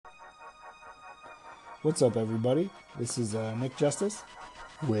What's up, everybody? This is Nick Justice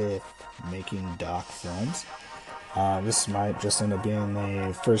with Making Doc Films. This might just end up being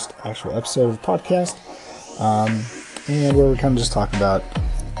the first actual episode of the podcast, and where we kind of just talk about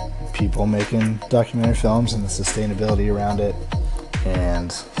people making documentary films and the sustainability around it,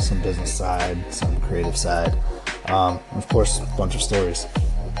 and some business side, some creative side, of course, a bunch of stories.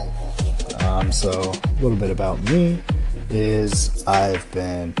 So a little bit about me is I've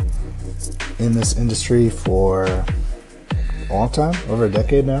been in this industry for a long time, over a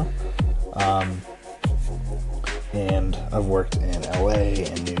decade now. And I've worked in LA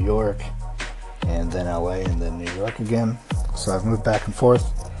and New York, and then LA and then New York again. So I've moved back and forth,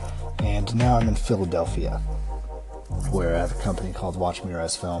 and now I'm in Philadelphia, where I have a company called Watch Me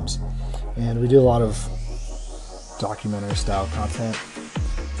Rise Films, and we do a lot of documentary style content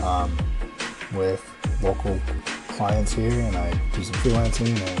with local clients here, and I do some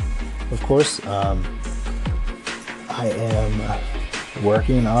freelancing, and of course I am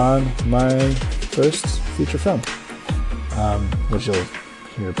working on my first feature film, which you'll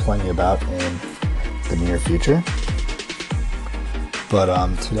hear plenty about in the near future. But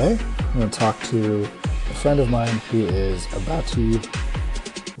today I'm going to talk to a friend of mine who is about to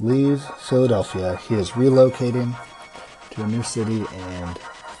leave Philadelphia. He is relocating to a new city, and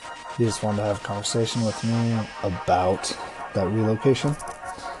he just wanted to have a conversation with me about that relocation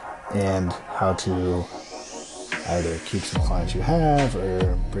and how to either keep some clients you have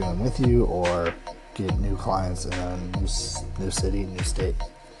or bring them with you, or get new clients in a new city, new state.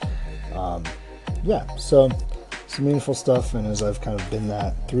 So some meaningful stuff, and as I've kind of been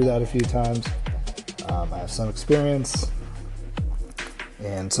through that a few times, I have some experience,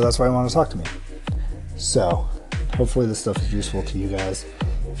 and so that's why I want to talk to me. So hopefully this stuff is useful to you guys.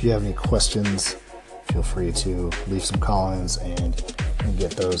 If you have any questions, feel free to leave some comments and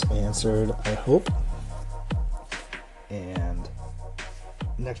get those answered, I hope. And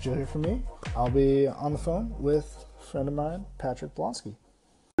next you'll hear from me. I'll be on the phone with a friend of mine, Patrick Blonsky.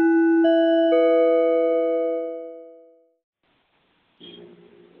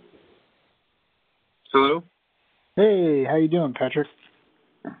 Hello? Hey, how you doing, Patrick?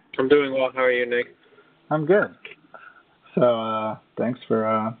 I'm doing well. How are you, Nick? I'm good. So, thanks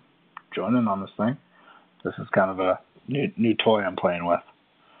for joining on this thing. This is kind of a new toy I'm playing with.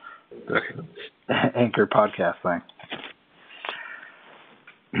 Okay. Anchor podcast thing.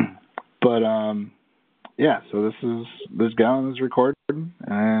 But so this gallon is recorded,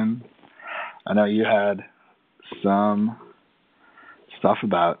 and I know you had some stuff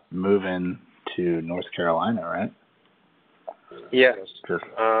about moving to North Carolina, right? Yes. Tell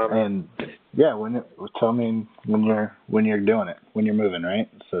me when you're doing it, when you're moving, right?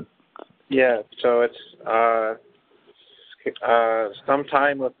 So it's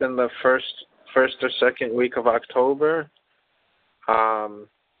sometime within the first or second week of October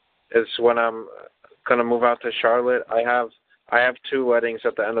is when I'm gonna move out to Charlotte. I have two weddings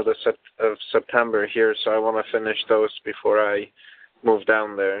at the end of September here, so I want to finish those before I move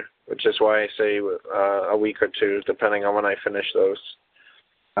down there, which is why I say a week or two, depending on when I finish those.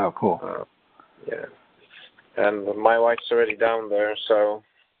 Oh, cool. Yeah. And my wife's already down there, so.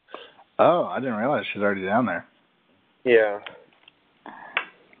 Oh, I didn't realize she's already down there. Yeah.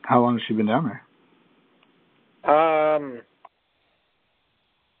 How long has she been down there? How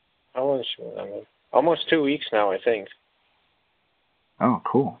long has she been down there? Almost 2 weeks now, I think. Oh,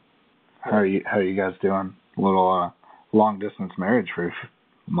 cool. How are you guys doing? A little long distance marriage for a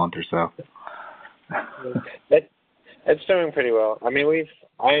month or so. It's doing pretty well. I mean,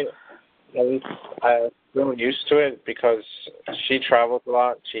 I've grown used to it because she travels a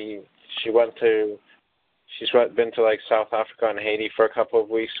lot. She's been to like South Africa and Haiti for a couple of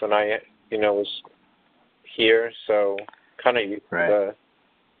weeks when I was here, so kind of used to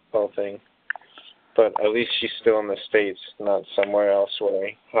the whole thing. But at least she's still in the States, not somewhere else where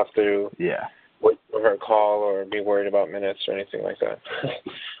I have to wait for her call or be worried about minutes or anything like that.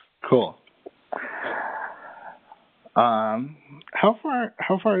 Cool. How far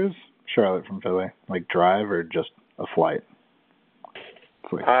is Charlotte from Philly? Like drive or just a flight?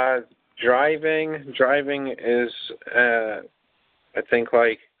 Driving is I think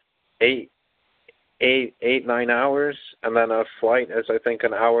like 9 hours, and then a flight is I think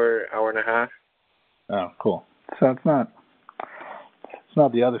an hour and a half. Oh, cool. So it's not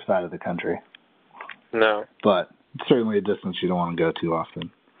the other side of the country. No. But it's certainly a distance you don't want to go too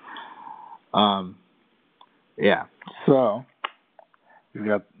often. So you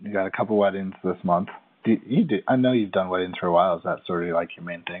got a couple weddings this month. I know you've done weddings for a while. Is that sort of like your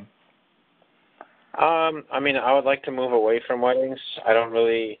main thing? I mean, I would like to move away from weddings.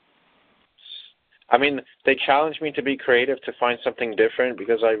 I mean, they challenge me to be creative, to find something different,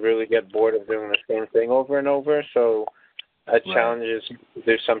 because I really get bored of doing the same thing over and over. So it challenges me to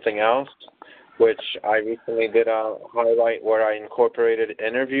do something else, which I recently did a highlight where I incorporated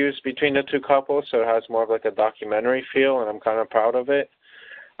interviews between the two couples, so it has more of like a documentary feel, and I'm kind of proud of it.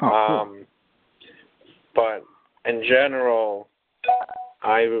 Oh, cool. But in general,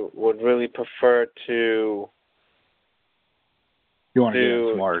 I would really prefer to... You want to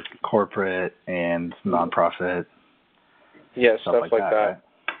do some more corporate and nonprofit. Yeah, stuff like that. Right?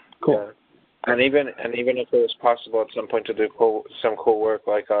 Cool. Yeah. And even if it was possible at some point to do some cool work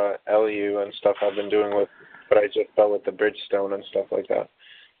like LU and stuff I've been doing with, but I just fell with the Bridgestone and stuff like that.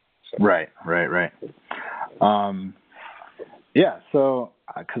 So. Right. Yeah. So,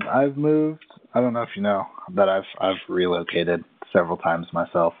 because I've moved, I don't know if you know that I've relocated several times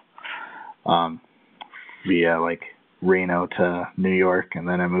myself, via like Reno to New York, and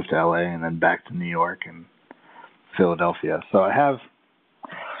then I moved to LA, and then back to New York and Philadelphia. So I have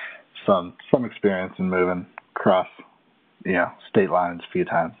some experience in moving across, state lines a few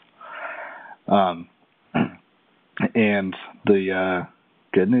times. And the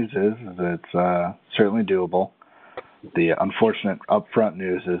good news is it's certainly doable. The unfortunate upfront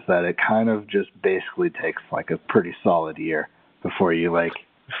news is that it kind of just basically takes like a pretty solid year before you like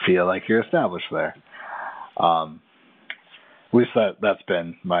feel like you're established there. At least that's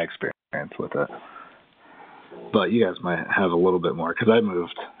been my experience with it. But you guys might have a little bit more, because I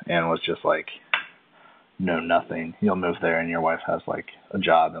moved and was just like, know nothing. You'll move there and your wife has like a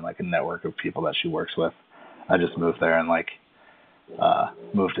job and like a network of people that she works with. I just moved there and like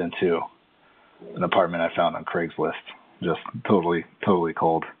moved into an apartment I found on Craigslist, just totally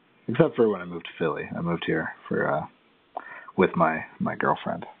cold, except for when I moved to Philly. I moved here for with my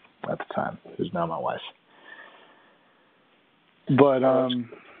girlfriend at the time, who's now my wife. But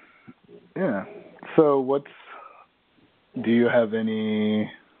yeah. So do you have any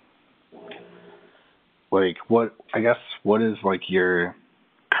like what is like your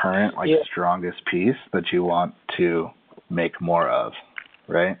current strongest piece that you want to make more of,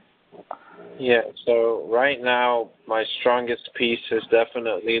 right? Yeah, so right now my strongest piece is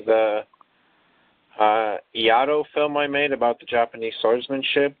definitely the Iato film I made about the Japanese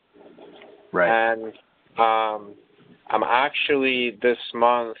swordsmanship. Right. And I'm actually this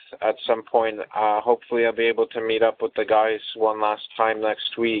month at some point, hopefully I'll be able to meet up with the guys one last time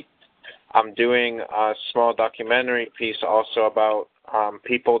next week. I'm doing a small documentary piece also about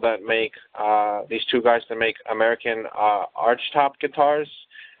people that make, these two guys that make American archtop guitars,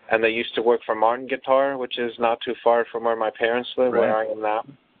 and they used to work for Martin Guitar, which is not too far from where my parents live, where I am now.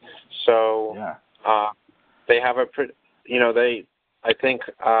 So they have I think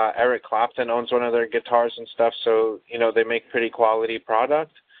Eric Clapton owns one of their guitars and stuff, so, they make pretty quality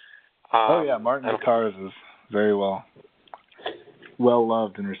product. Martin Guitars is very well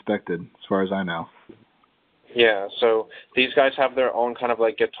loved and respected, as far as I know. Yeah, so these guys have their own kind of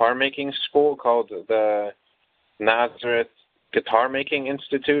like guitar making school called the Nazareth Guitar Making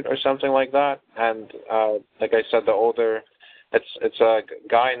Institute or something like that. And like I said, it's a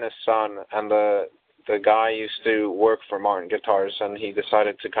guy and his son, and the guy used to work for Martin Guitars, and he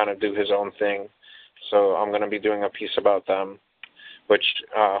decided to kind of do his own thing. So I'm going to be doing a piece about them, which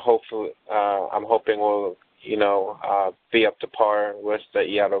hopefully I'm hoping will be up to par with the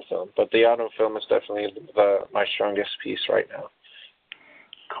Iato film. But the Iato film is definitely my strongest piece right now.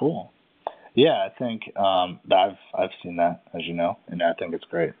 Cool. Yeah, I think I've seen that, as you know, and I think it's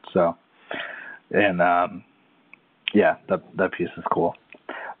great. So, and that piece is cool.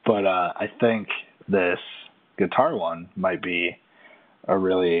 But I think this guitar one might be a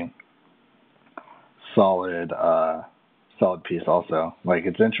really solid piece also. Like,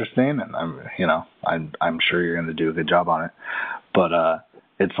 it's interesting, and I'm sure you're going to do a good job on it. But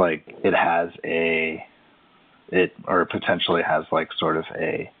it's like it potentially has like sort of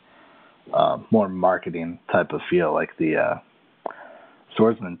a more marketing type of feel. Like the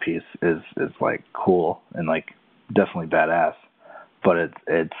swordsman piece is like cool and like definitely badass, but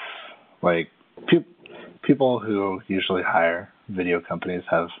it's like people who usually hire video companies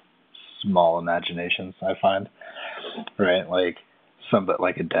have small imaginations, I find, right? Like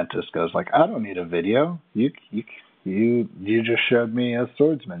like a dentist goes like, I don't need a video. You just showed me a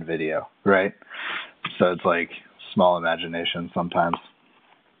swordsman video, right? So it's like small imagination sometimes.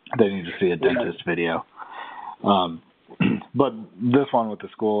 They need to see a dentist video. But this one with the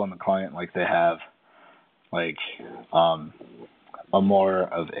school and the client, like they have like a more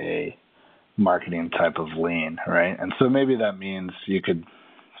of a marketing type of lean, right? And so maybe that means you could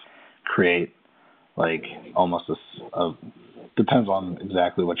create like almost a depends on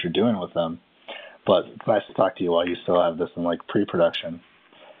exactly what you're doing with them, But it's nice to talk to you while you still have this in like pre-production,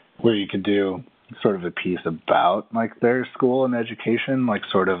 where you could do sort of a piece about like their school and education, like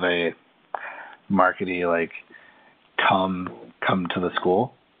sort of a markety, like come to the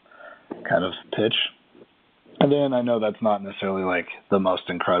school kind of pitch. And then I know that's not necessarily like the most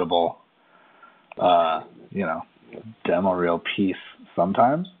incredible, demo reel piece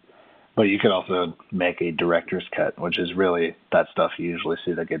sometimes, but you could also make a director's cut, which is really that stuff you usually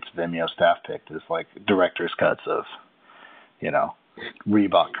see that gets Vimeo staff picked is like director's cuts of,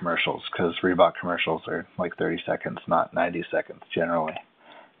 Reebok commercials, because Reebok commercials are like 30 seconds, not 90 seconds generally.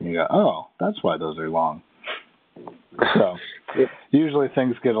 And you go, oh, that's why those are long. So usually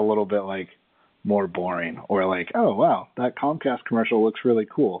things get a little bit like more boring, or like, oh wow, that Comcast commercial looks really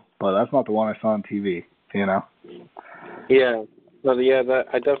cool, but that's not the one I saw on TV, Yeah, well, yeah,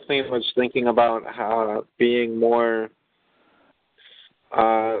 I definitely was thinking about how being more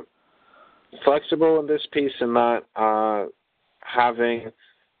flexible in this piece and not having,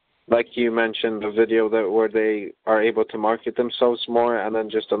 like you mentioned, the video where they are able to market themselves more, and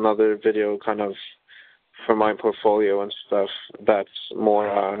then just another video kind of for my portfolio and stuff that's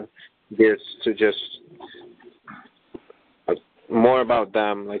more geared to just more about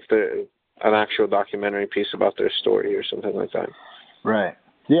them, like an actual documentary piece about their story or something like that. Right.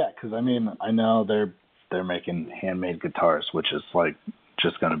 Yeah, because I mean, I know they're making handmade guitars, which is like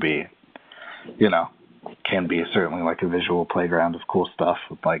just going to be, can be certainly like a visual playground of cool stuff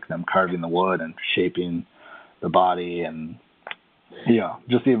with like them carving the wood and shaping the body, and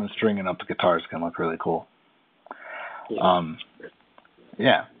just even stringing up the guitars can look really cool.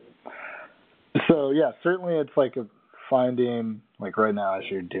 Yeah. So yeah, certainly it's like finding, like right now as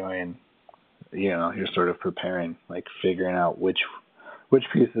you're doing, you're sort of preparing, like figuring out which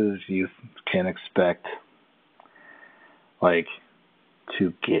pieces you can expect, like,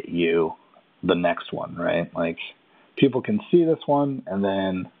 to get you the next one, right? Like, people can see this one, and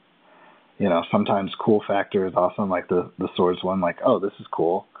then, sometimes cool factor is awesome, like the swords one, like, oh, this is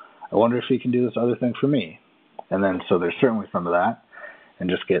cool. I wonder if he can do this other thing for me. And then, so there's certainly some of that, and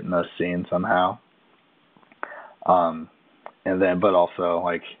just getting those seen somehow. And then, but also,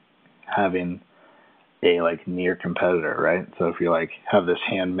 like, having a, like, near competitor, right? So if you, like, have this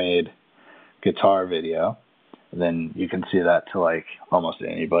handmade guitar video, then you can see that to, like, almost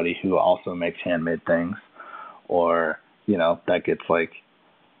anybody who also makes handmade things, or, that gets, like,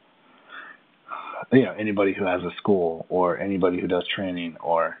 anybody who has a school, or anybody who does training,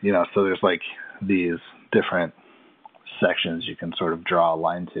 or, so there's, like, these different sections you can sort of draw a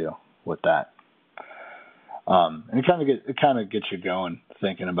line to with that. And it kind of gets you going,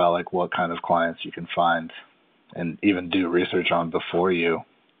 thinking about like what kind of clients you can find and even do research on before you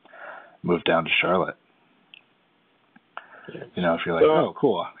move down to Charlotte. If you're like, oh,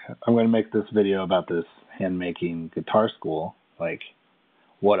 cool, I'm going to make this video about this hand-making guitar school, like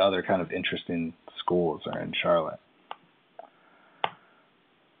what other kind of interesting schools are in Charlotte?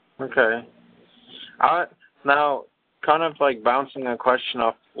 Okay. Now, kind of like bouncing a question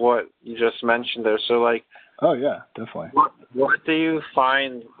off what you just mentioned there. So, like, oh yeah, definitely. What do you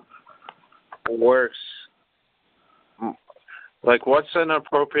find works? Like, what's an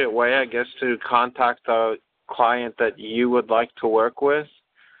appropriate way, I guess, to contact a client that you would like to work with,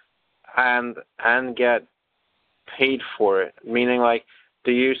 and get paid for it? Meaning, like,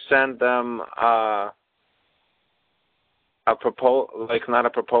 do you send them a proposal, like not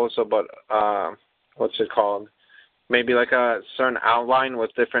a proposal, but what's it called? Maybe like a certain outline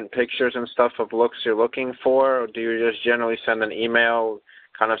with different pictures and stuff of looks you're looking for, or do you just generally send an email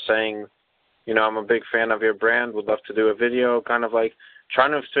kind of saying, I'm a big fan of your brand, would love to do a video, kind of like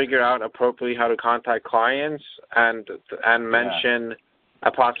trying to figure out appropriately how to contact clients and mention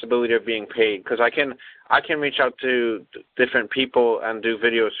a possibility of being paid? Because I can reach out to different people and do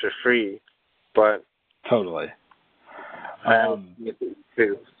videos for free, but totally.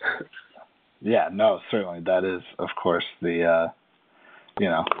 Yeah, no, certainly. That is, of course, the,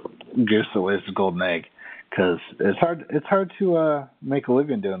 goose that lays the golden egg, because it's hard to make a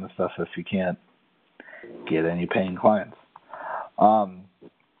living doing this stuff if you can't get any paying clients.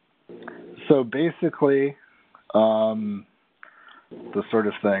 So basically, the sort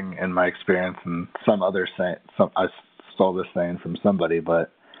of thing in my experience, and I stole this saying from somebody,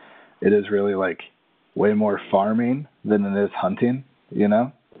 but it is really like way more farming than it is hunting,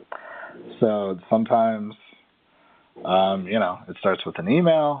 So sometimes, it starts with an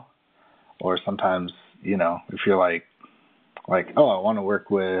email, or sometimes, if you're like, oh, I want to work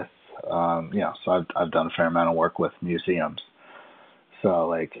with, so I've done a fair amount of work with museums. So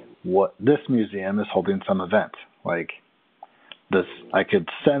like, what this museum is holding some event, like I could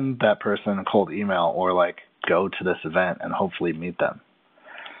send that person a cold email or like go to this event and hopefully meet them.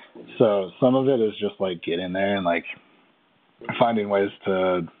 So some of it is just like getting there and like finding ways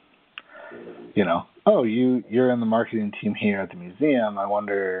to, you're in the marketing team here at the museum.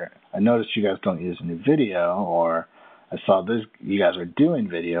 I noticed you guys don't use any video, or I saw this, you guys are doing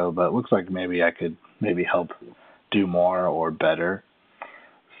video, but it looks like maybe I could help do more or better.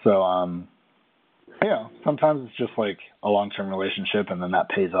 So, sometimes it's just like a long-term relationship and then that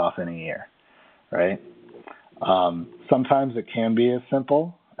pays off in a year, right? Sometimes it can be as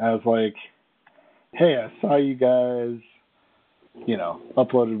simple as like, hey, I saw you guys,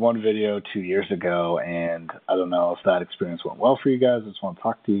 uploaded one video 2 years ago, and I don't know if that experience went well for you guys. I just want to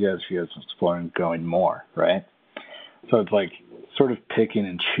talk to you guys if you guys are exploring going more, right? So it's like sort of picking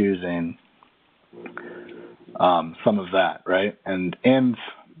and choosing some of that, right? And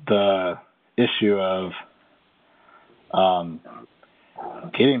the issue of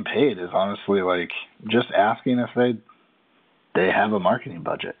getting paid is honestly like just asking if they have a marketing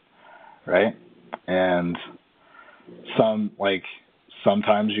budget, right? And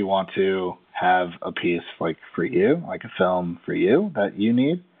sometimes you want to have a piece like for you, like a film for you that you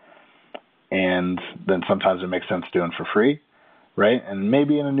need, and then sometimes it makes sense doing for free, right? And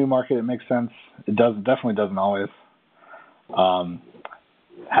maybe in a new market it makes sense. It definitely doesn't always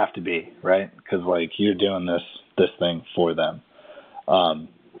have to be, right? Because like you're doing this thing for them. But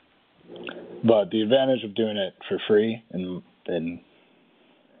the advantage of doing it for free and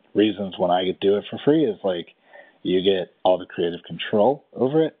reasons when I do it for free is like you get all the creative control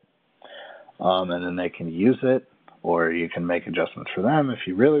over it, and then they can use it, or you can make adjustments for them if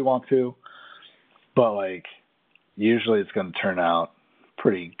you really want to. But like usually it's going to turn out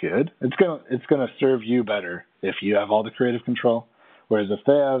pretty good. It's going to serve you better if you have all the creative control. Whereas if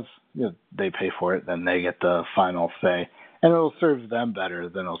they have, they pay for it, then they get the final say, and it'll serve them better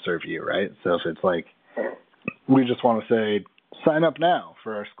than it'll serve you, right? So if it's like, we just want to say, sign up now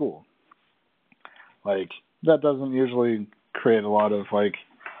for our school, like that doesn't usually create a lot of like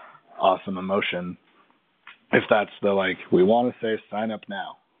awesome emotion. If that's the like, we want to say, sign up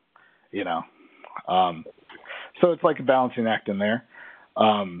now, so it's like a balancing act in there.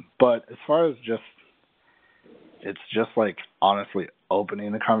 But as far as it's just like honestly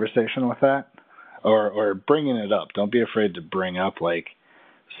opening the conversation with that, or bringing it up. Don't be afraid to bring up like,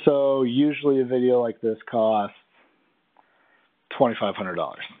 so usually a video like this costs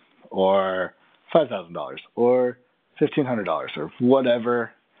 $2,500 or $5,000 or $1,500 or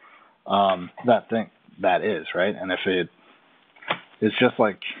whatever that is, right? And if it's just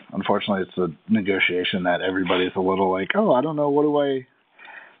like, unfortunately, it's a negotiation that everybody's a little like, oh, I don't know,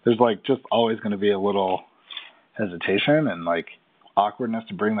 there's like just always going to be a little hesitation and like awkwardness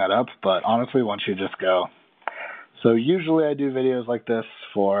to bring that up. But honestly, once you just go, so usually I do videos like this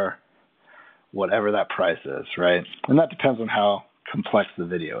for whatever that price is, right? And that depends on how complex the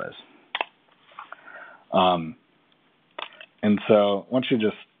video is. And so once you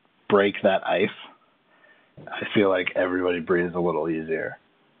just break that ice, I feel like everybody breathes a little easier,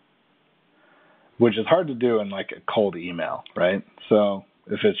 which is hard to do in like a cold email, right? So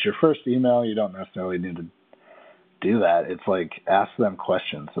if it's your first email, you don't necessarily need to do that. It's like ask them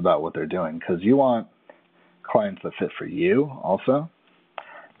questions about what they're doing, because you want clients that fit for you also,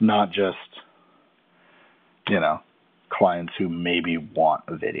 not just, clients who maybe want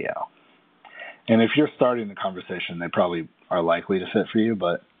a video. And if you're starting the conversation, they probably are likely to fit for you.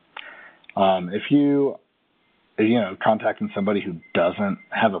 But if you contacting somebody who doesn't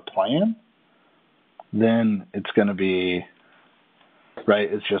have a plan, then it's going to be,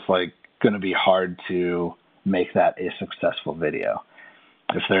 right, it's just like going to be hard to make that a successful video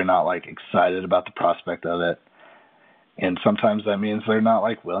if they're not like excited about the prospect of it. And sometimes that means they're not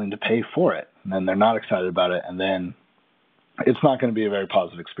like willing to pay for it, and then they're not excited about it, and then it's not going to be a very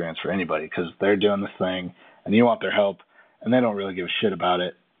positive experience for anybody, because they're doing this thing and you want their help and they don't really give a shit about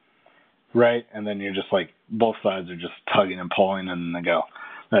it, right? And then you're just like, both sides are just tugging and pulling, and they go,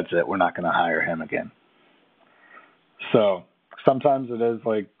 that's it, we're not going to hire him again. So sometimes it is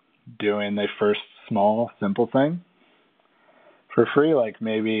like doing the first small, simple thing for free. Like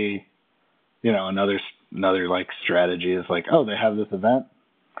maybe, another like strategy is like, oh, they have this event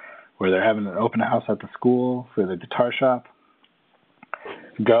where they're having an open house at the school for the guitar shop.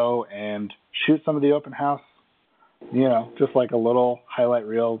 Go and shoot some of the open house, just like a little highlight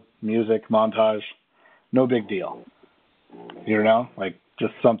reel, music montage, no big deal. Like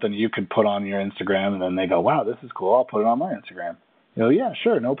just something you could put on your Instagram, and then they go, wow, this is cool, I'll put it on my Instagram. Yeah,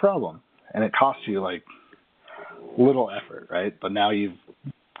 sure, no problem. And it costs you like little effort, right? But now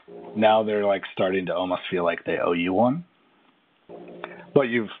they're like starting to almost feel like they owe you one. But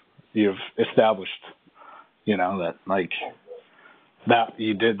you've established, that like that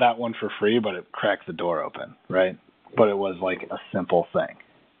you did that one for free, but it cracked the door open, right? But it was like a simple thing.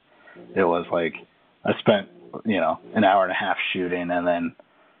 It was like I spent, an hour and a half shooting, and then,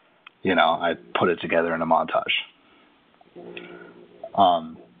 I put it together in a montage.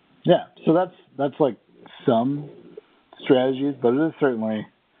 Yeah, so that's like some strategies, but it is certainly,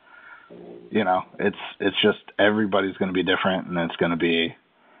 it's just everybody's going to be different, and it's going to be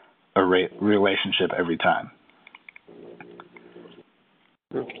a relationship every time.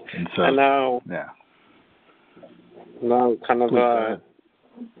 And so, and now, yeah. Now, kind of a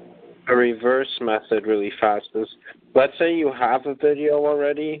reverse method, really fast is, let's say you have a video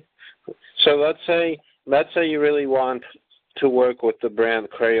already. So let's say you really want to work with the brand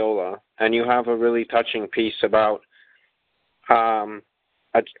Crayola, and you have a really touching piece about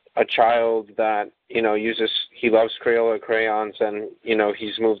a child that he loves Crayola crayons, and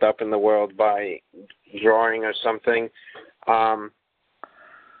he's moved up in the world by drawing or something. How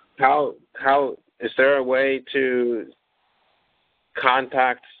is there a way to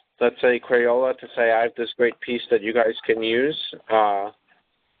contact, let's say, Crayola to say, I have this great piece that you guys can use,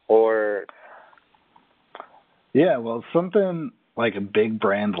 or? Yeah, well, something like a big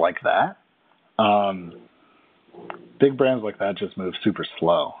brand like that. Big brands like that just move super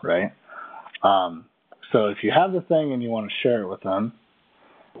slow, right? So if you have the thing and you want to share it with them,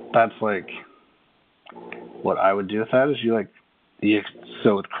 that's like what I would do with that is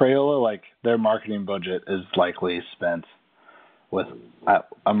so with Crayola, like their marketing budget is likely spent with a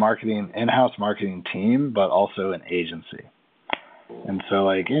in-house marketing team, but also an agency. And so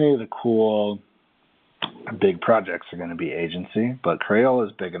like any of the cool big projects are going to be agency, but Crayola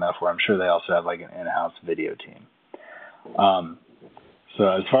is big enough where I'm sure they also have like an in-house video team. So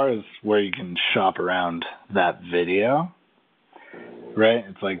as far as where you can shop around that video, right,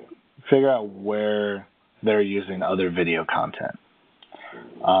 it's like figure out where they're using other video content.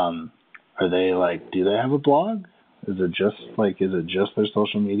 Are they like, do they have a blog? Is it just their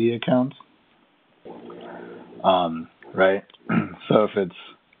social media accounts? Right? So if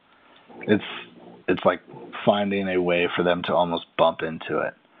it's like finding a way for them to almost bump into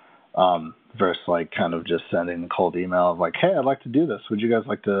it. Versus like kind of just sending a cold email of like, hey, I'd like to do this. Would you guys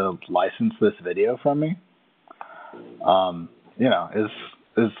like to license this video from me?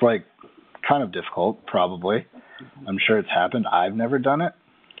 Is like kind of difficult, probably. I'm sure it's happened. I've never done it.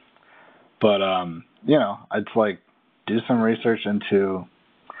 But, I'd like do some research into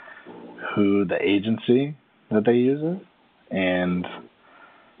who the agency that they use is. And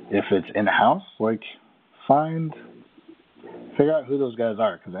if it's in-house, like figure out who those guys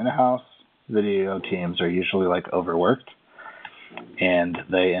are. Because in-house video teams are usually like overworked. And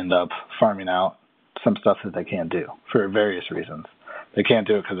they end up farming out some stuff that they can't do for various reasons. They can't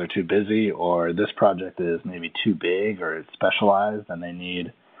do it because they're too busy, or this project is maybe too big or it's specialized and they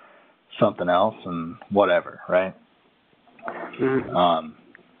need something else and whatever, right? Mm-hmm.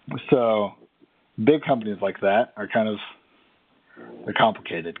 So big companies like that are they're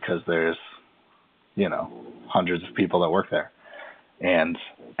complicated because there's, hundreds of people that work there and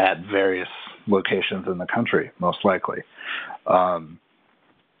at various locations in the country, most likely. But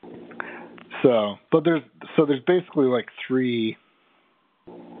there's basically like three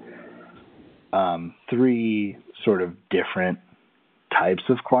sort of different types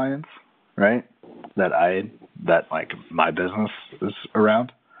of clients, right? That like my business is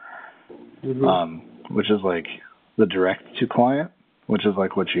around, which is like the direct to client, which is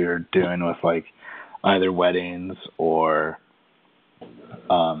like what you're doing with like either weddings or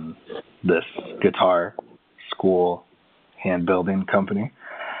this guitar school hand building company,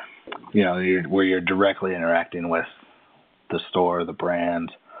 where you're directly interacting with the store, the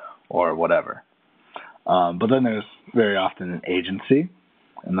brand, or whatever. But then there's very often an agency,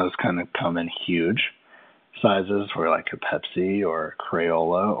 and those kind of come in huge sizes where like a Pepsi or a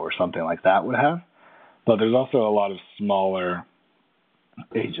Crayola or something like that would have. But there's also a lot of smaller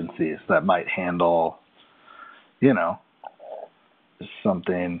agencies that might handle,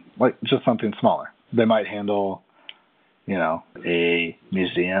 something smaller. They might handle, a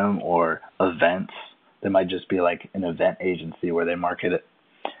museum or events. They might just be like an event agency where they market it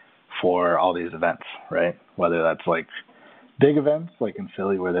for all these events, right? Whether that's like big events like in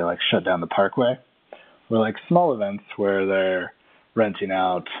Philly where they like shut down the Parkway, or like small events where they're renting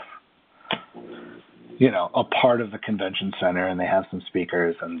out, a part of the convention center and they have some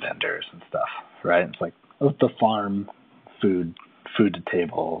speakers and vendors and stuff, right? It's like the farm food to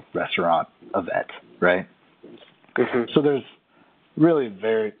table restaurant event, right? Mm-hmm. So there's really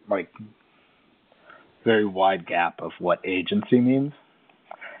very wide gap of what agency means.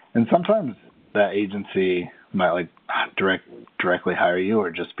 And sometimes that agency might like directly hire you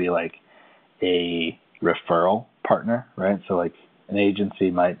or just be like a referral partner, right? So like an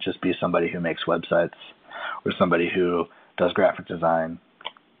agency might just be somebody who makes websites or somebody who does graphic design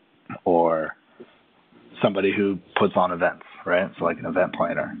or somebody who puts on events, right? So like an event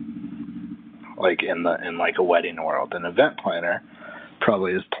planner. Like in like a wedding world, an event planner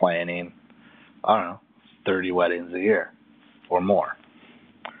probably is planning, I don't know, 30 weddings a year or more.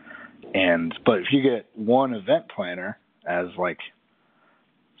 But if you get one event planner as like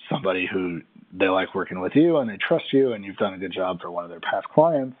somebody who they like working with you and they trust you and you've done a good job for one of their past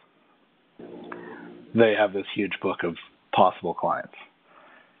clients, they have this huge book of possible clients,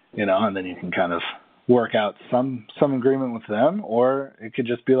 and then you can kind of work out some agreement with them, or it could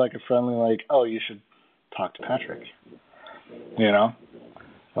just be like a friendly, like, oh, you should talk to Patrick,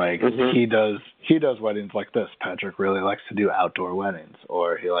 like he does weddings like this. Patrick really likes to do outdoor weddings,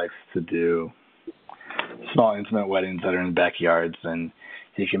 or he likes to do small intimate weddings that are in backyards, and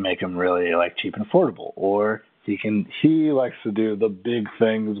he can make them really like cheap and affordable, or he likes to do the big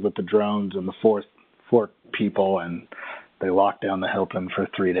things with the drones and the four people and they lock down the Hilton for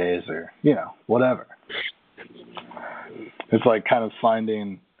 3 days or, whatever. It's like kind of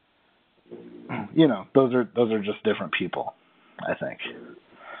finding, those are just different people, I think,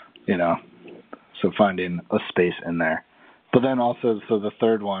 so finding a space in there. But then also, so the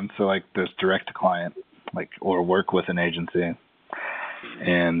third one, so like there's direct to client, like, or work with an agency.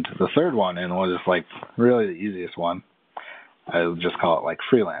 And the third one, and what is like really the easiest one, I would just call it like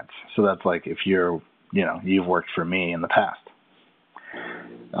freelance. So that's like if you're, you've worked for me in the past.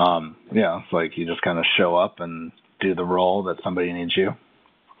 It's like you just kind of show up and do the role that somebody needs you.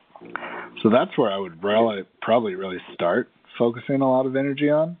 So that's where I would probably really start focusing a lot of energy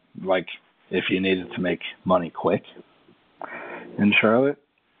on, like if you needed to make money quick in Charlotte,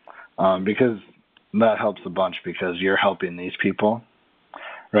 because that helps a bunch because you're helping these people,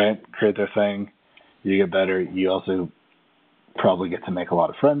 right, create their thing. You get better. You also probably get to make a lot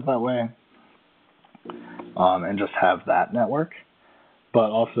of friends that way, and just have that network. But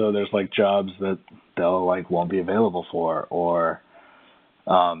also there's like jobs that they'll like won't be available for, or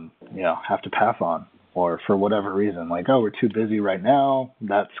have to pass on, or for whatever reason, like, oh, we're too busy right now,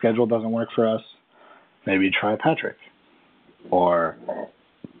 that schedule doesn't work for us, maybe try Patrick. Or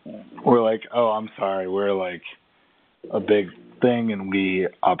we're like, oh, I'm sorry, we're like a big thing and we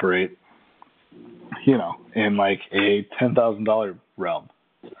operate in like a $10,000 realm,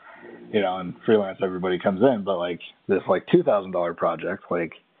 and freelance everybody comes in, but like this like $2,000 project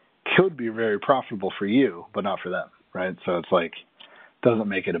like could be very profitable for you, but not for them, right? So it's like, doesn't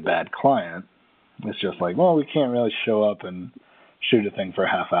make it a bad client. It's just like, well, we can't really show up and shoot a thing for a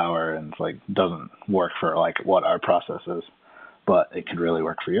half hour, and it's like doesn't work for like what our process is, but it could really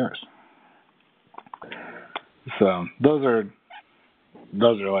work for yours. So those are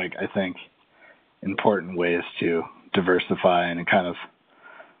like, I think, important ways to diversify and kind of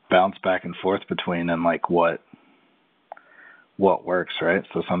bounce back and forth between and like what works, right?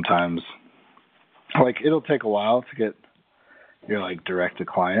 So sometimes like it'll take a while to get your like direct to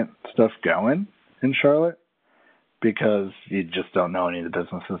client stuff going in Charlotte because you just don't know any of the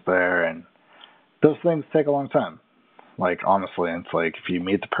businesses there, and those things take a long time. Like honestly, it's like if you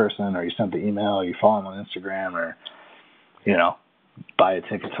meet the person or you send the email or you follow them on Instagram or buy a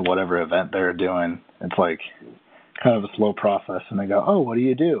ticket to whatever event they're doing, it's like kind of a slow process, and they go, oh, what do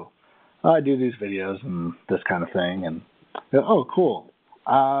you do? I do these videos and this kind of thing, and go, oh, cool.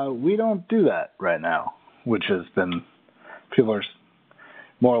 We don't do that right now, which has been, people are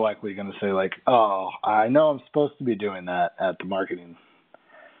more likely going to say like, oh, I know I'm supposed to be doing that at the marketing,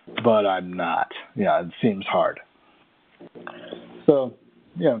 but I'm not. Yeah, it seems hard. So,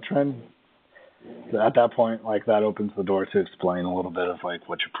 trying at that point, like that opens the door to explain a little bit of like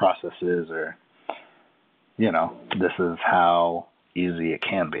what your process is, or, this is how easy it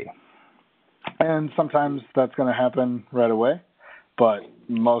can be. And sometimes that's going to happen right away, but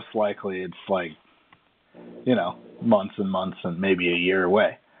most likely it's like, months and months and maybe a year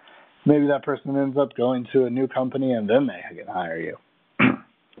away. Maybe that person ends up going to a new company and then they can hire you.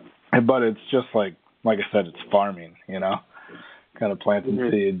 But it's just like I said, it's farming, kind of planting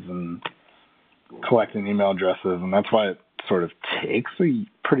seeds and collecting email addresses. And that's why it sort of takes a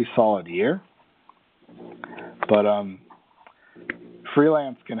pretty solid year. But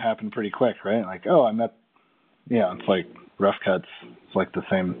freelance can happen pretty quick, right? Like, oh, I met, it's like Rough Cuts. It's like the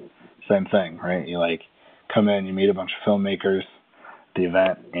same thing, right? You like come in, you meet a bunch of filmmakers at the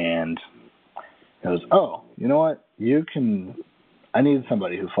event, and it was, oh, you know what? You can I need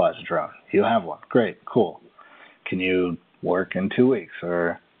somebody who flies a drone. You have one. Great, cool. Can you work in 2 weeks?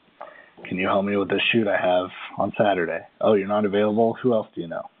 Or can you help me with this shoot I have on Saturday? Oh, you're not available? Who else do you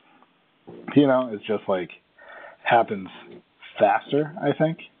know? You know, it's just like happens faster, I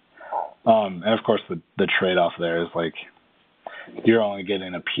think. And of course the trade-off there is like you're only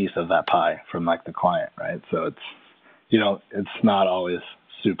getting a piece of that pie from like the client, right? So it's, you know, it's not always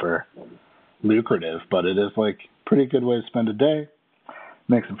super lucrative, but it is like pretty good way to spend a day,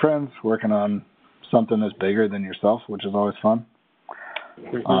 make some friends, working on something that's bigger than yourself, which is always fun.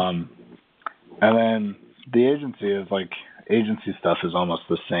 And then the agency is like, agency stuff is almost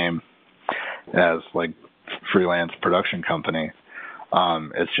the same as like freelance production company.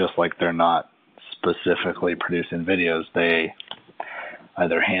 It's just like they're not specifically producing videos. They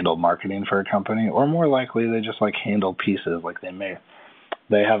either handle marketing for a company, or more likely they just like handle pieces. Like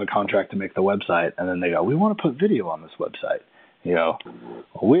they have a contract to make the website, and then they go, we want to put video on this website. You know,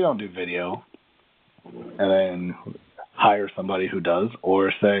 well, we don't do video, and then hire somebody who does,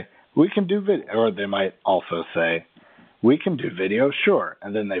 or say, we can do video. Or they might also say, we can do video, sure.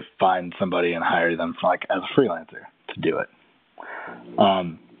 And then they find somebody and hire them for, like, as a freelancer to do it.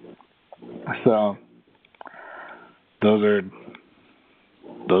 So those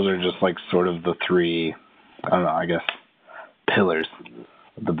are just like sort of the three, I don't know, I guess, pillars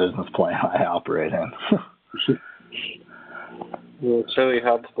of the business plan I operate in. Well, it's really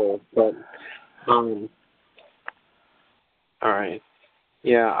helpful, but all right.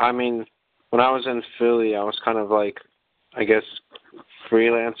 Yeah, I mean, when I was in Philly, I was kind of like, I guess,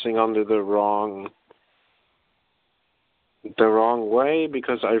 freelancing under the wrong way,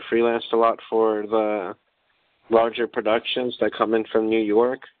 because I freelanced a lot for the larger productions that come in from New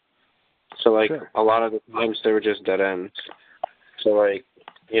York. So, like, sure. A lot of the times they were just dead ends. So, like,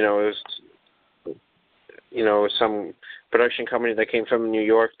 you know, it was some production company that came from New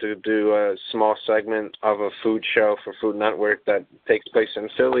York to do a small segment of a food show for Food Network that takes place in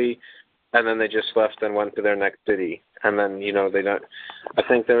Philly, and then they just left and went to their next city. And then, you know, I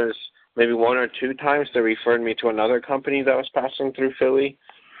think there was maybe 1 or 2 times they referred me to another company that was passing through Philly.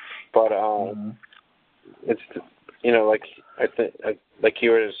 But it's, you know, like I think, like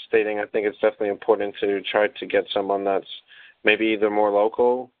you were stating, I think it's definitely important to try to get someone that's maybe either more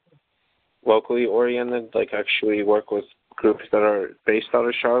locally oriented, like actually work with groups that are based out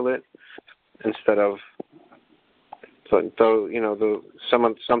of Charlotte, instead of, though, you know,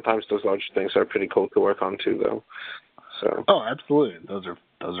 sometimes those large things are pretty cool to work on too, though. So. Oh, absolutely. Those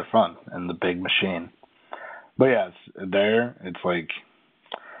are fun, and the big machine. But yeah, it's like,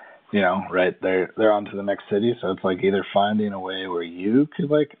 you know, right, they're on to the next city, so it's like either finding a way where you could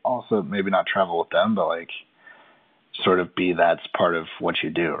like also maybe not travel with them, but like sort of be that's part of what you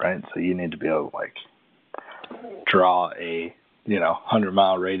do, right? So you need to be able to like draw a, you know,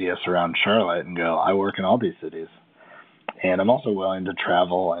 100-mile radius around Charlotte and go, I work in all these cities, and I'm also willing to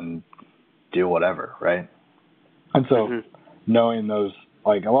travel and do whatever, right? And so knowing those,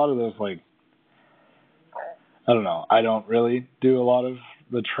 like a lot of those, like, I don't know, I don't really do a lot of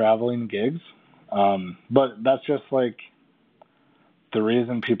the traveling gigs, but that's just like the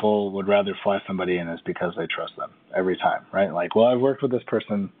reason people would rather fly somebody in is because they trust them every time, right? Like, well, I've worked with this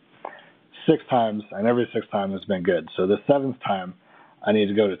person 6 times, and every 6th time has been good. So the 7th time, I need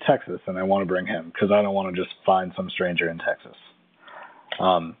to go to Texas, and I want to bring him because I don't want to just find some stranger in Texas.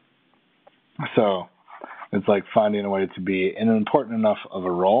 So it's like finding a way to be in an important enough of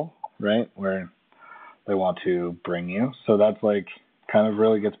a role, right, where they want to bring you. So that's like kind of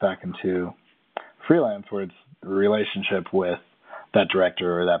really gets back into freelance, where it's the relationship with that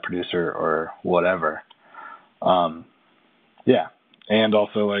director or that producer or whatever. Yeah. And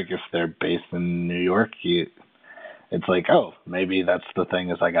also, like, if they're based in New York, it's like, oh, maybe that's the thing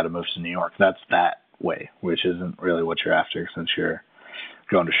is I got to move to New York. That's that way, which isn't really what you're after since you're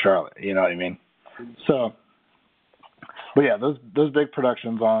going to Charlotte. You know what I mean? So, but yeah, those big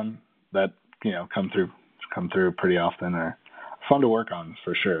productions on that, you know, come through pretty often are fun to work on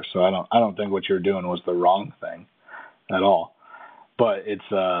for sure. So I don't think what you're doing was the wrong thing at all. But it's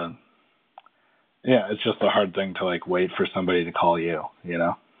it's just a hard thing to like wait for somebody to call you, you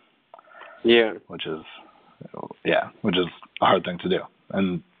know? Yeah. Which is a hard thing to do.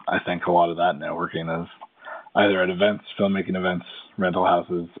 And I think a lot of that networking is either at events, filmmaking events, rental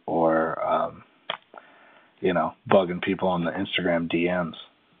houses, or you know, bugging people on the Instagram DMs.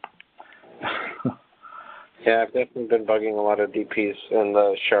 Yeah, I've definitely been bugging a lot of DPs in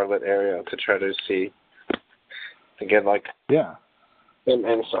the Charlotte area to try to get like an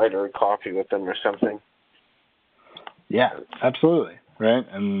insider coffee with them or something. Yeah, absolutely. Right.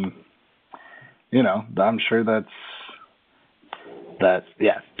 And, you know, I'm sure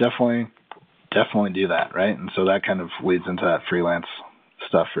definitely do that, right? And so that kind of leads into that freelance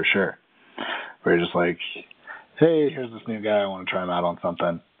stuff for sure, where you're just like, hey, here's this new guy, I want to try him out on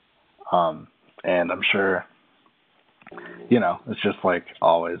something. And I'm sure, it's just like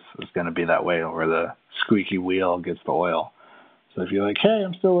always is going to be that way where the squeaky wheel gets the oil. So if you're like, hey,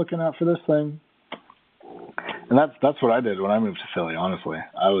 I'm still looking out for this thing. And that's what I did when I moved to Philly, honestly.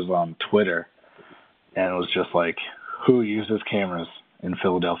 I was on Twitter, and it was just like, who uses cameras in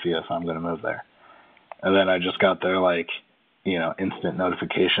Philadelphia, so I'm going to move there. And then I just got their, instant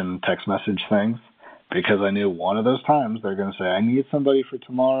notification text message things, because I knew one of those times they're going to say, I need somebody for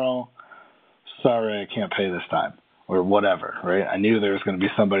tomorrow. Sorry, I can't pay this time, or whatever, right? I knew there was going to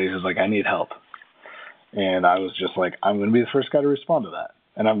be somebody who's like, I need help. And I was just like, I'm going to be the first guy to respond to that.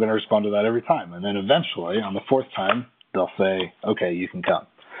 And I'm going to respond to that every time. And then eventually, on the fourth time, they'll say, okay, you can come.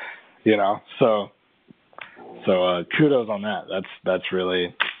 So kudos on that. That's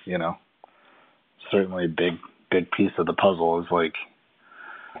really, certainly a big piece of the puzzle is like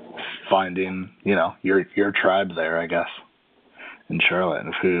finding, your tribe there, I guess, in Charlotte,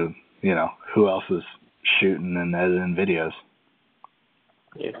 and who else is shooting and editing videos.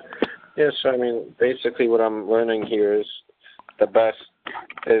 Yeah, so I mean, basically what I'm learning here is the best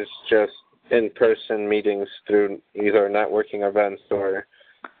is just in-person meetings through either networking events or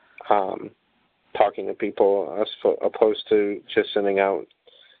talking to people, as opposed to just sending out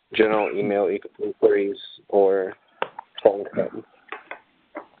general email inquiries or phone calls.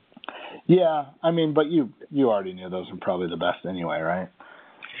 Yeah, I mean, but you already knew those were probably the best anyway, right?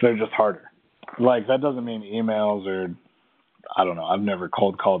 They're just harder. Like, that doesn't mean emails or, I don't know, I've never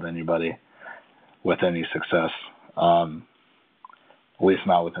cold called anybody with any success. At least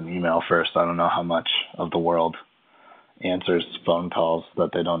not with an email first. I don't know how much of the world answers phone calls that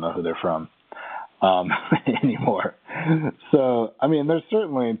they don't know who they're from anymore. So, I mean, there's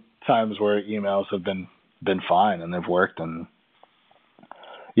certainly times where emails have been fine and they've worked, and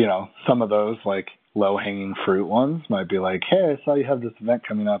some of those like low-hanging fruit ones might be like, hey, I saw you have this event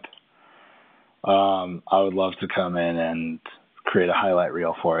coming up. I would love to come in and create a highlight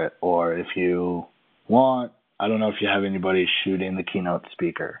reel for it. Or if you want, I don't know if you have anybody shooting the keynote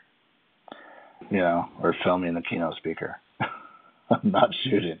speaker, or filming the keynote speaker. I'm not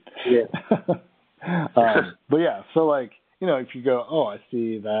shooting. Yeah. But yeah, so like, if you go, oh, I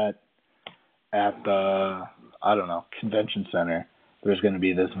see that at the, I don't know, convention center, there's going to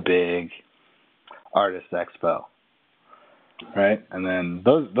be this big artist expo, right? And then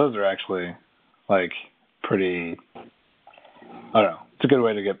those are actually like pretty, I don't know, it's a good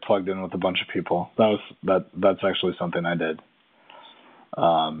way to get plugged in with a bunch of people. That's actually something I did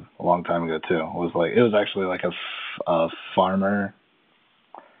a long time ago too. It was actually like a farmer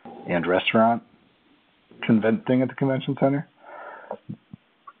and restaurant thing at the convention center.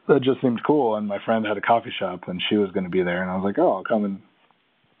 That just seemed cool, and my friend had a coffee shop, and she was going to be there, and I was like, oh, I'll come and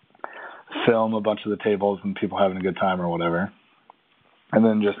film a bunch of the tables and people having a good time or whatever, and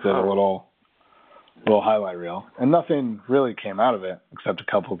then just did a little highlight reel, and nothing really came out of it except a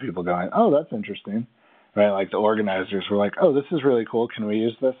couple of people going, oh, that's interesting, right? Like the organizers were like, oh, this is really cool, can we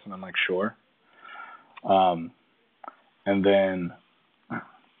use this? And I'm like, sure. And then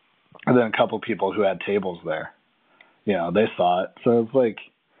a couple of people who had tables there, they saw it. So it's like,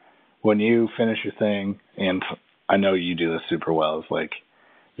 when you finish your thing, and I know you do this super well, it's like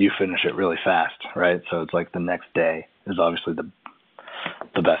you finish it really fast, right? So it's like the next day is obviously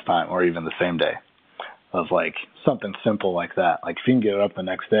the best time, or even the same day, of like something simple like that. Like if you can get it up the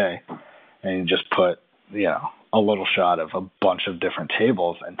next day and you just put, a little shot of a bunch of different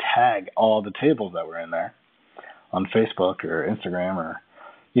tables and tag all the tables that were in there on Facebook or Instagram, or,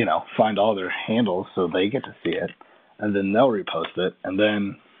 find all their handles so they get to see it, and then they'll repost it, and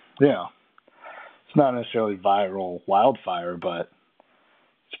then, it's not necessarily viral wildfire, but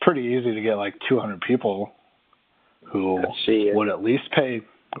it's pretty easy to get like 200 people who would at least pay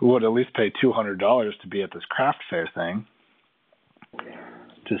 $200 to be at this craft fair thing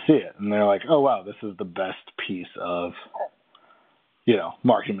to see it. And they're like, oh, wow, this is the best piece of,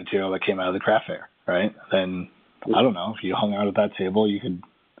 marketing material that came out of the craft fair, right? Then, I don't know, if you hung out at that table, you could,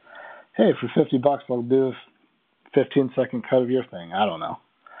 hey, for $50, I'll do a 15-second cut of your thing. I don't know.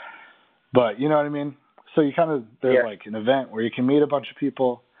 But you know what I mean? So you there's like an event where you can meet a bunch of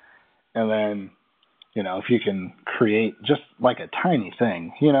people, and then, if you can create just like a tiny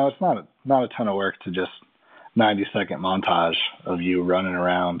thing, it's not a ton of work to just 90-second montage of you running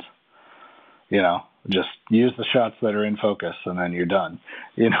around, just use the shots that are in focus, and then you're done.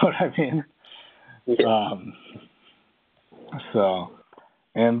 You know what I mean? Yeah. So,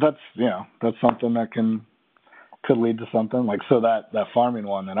 and that's, that's something that can could lead to something. Like, so that farming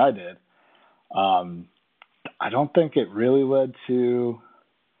one that I did, I don't think it really led to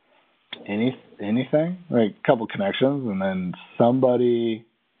anything. Like a couple connections, and then somebody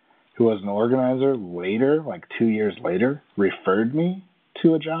who was an organizer later, like 2 years later, referred me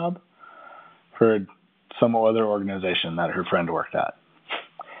to a job for some other organization that her friend worked at.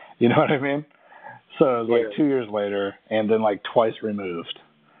 You know what I mean? So it was like 2 years later, and then like twice removed.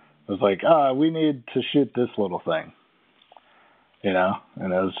 It was like, we need to shoot this little thing. You know,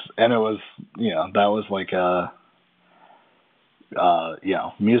 and it was, you know, that was like a, you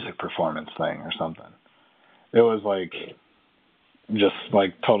know, music performance thing or something. It was like just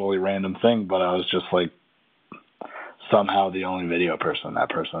like totally random thing, but I was just like somehow the only video person that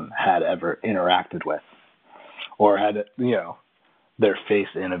person had ever interacted with or had, you know, their face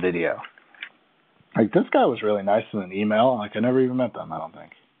in a video. Like, this guy was really nice in an email. Like, I never even met them, I don't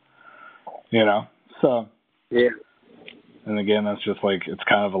think. You know? So. Yeah. And again, that's just like, it's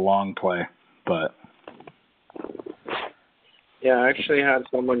kind of a long play, but. Yeah, I actually had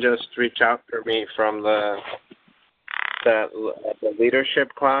someone just reach out for me from the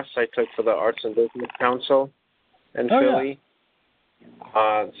leadership class I took for the Arts and Business Council in Philly.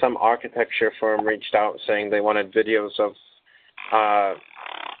 Yeah. Some architecture firm reached out saying they wanted videos of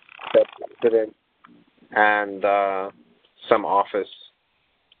the president and some office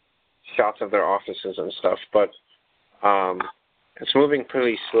shots of their offices and stuff, but it's moving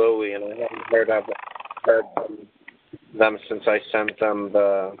pretty slowly, and I haven't heard from them since I sent them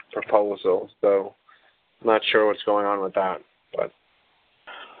the proposal, so I'm not sure what's going on with that. But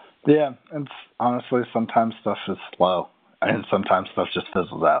yeah, and honestly, sometimes stuff is slow, and sometimes stuff just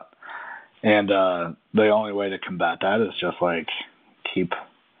fizzles out. And the only way to combat that is just like keep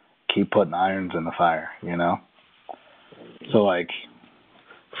putting irons in the fire, you know? So like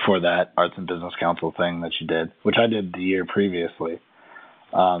for that Arts and Business Council thing that you did, which I did the year previously,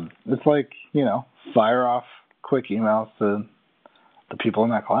 it's like, you know, fire off quick emails to the people in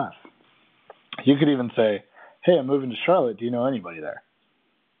that class. You could even say, hey, I'm moving to Charlotte. Do you know anybody there?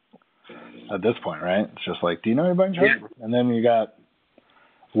 At this point, right? It's just like, do you know anybody in Charlotte? Yeah. And then you got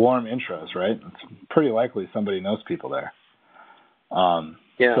warm intros, right? It's pretty likely somebody knows people there.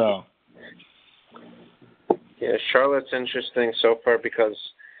 Yeah. So. Yeah, Charlotte's interesting so far because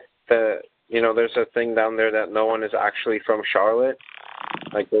there's a thing down there that no one is actually from Charlotte.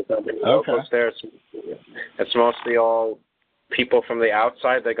 Like there's not many locals there. It's mostly all people from the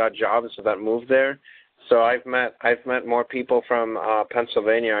outside that got jobs that moved there. So I've met more people from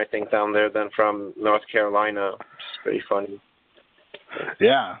Pennsylvania, I think, down there than from North Carolina. It's pretty funny.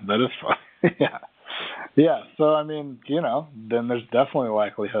 Yeah, that is funny. Yeah. Yeah, so I mean, you know, then there's definitely a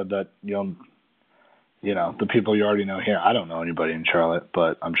likelihood that you know, the people you already know here. I don't know anybody in Charlotte,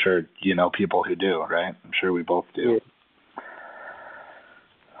 but I'm sure you know people who do, right? I'm sure we both do. Yeah.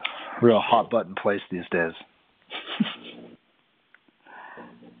 Real hot button place these days.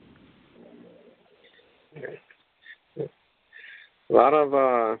 A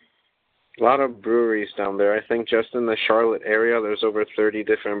lot of breweries down there. I think just in the Charlotte area, there's over 30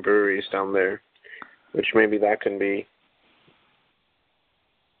 different breweries down there, which maybe that can be.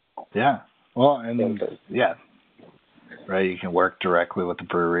 Yeah. Well, and yeah, right. You can work directly with the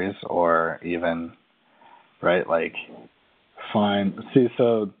breweries, or even, right, like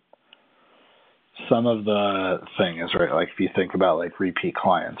so some of the thing is, right, like if you think about like repeat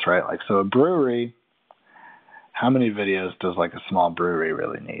clients, right, like so a brewery, how many videos does like a small brewery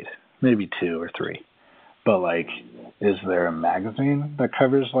really need? Maybe 2 or 3. But like, is there a magazine that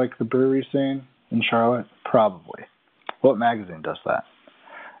covers like the brewery scene in Charlotte? Probably. What magazine does that?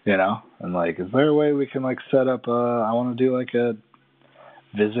 You know? And like, is there a way we can like set up I want to do like a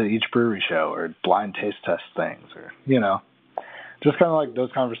visit each brewery show or blind taste test things, or, you know, just kind of like those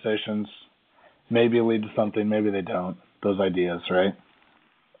conversations maybe lead to something, maybe they don't, those ideas, right?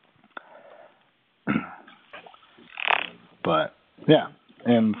 But yeah,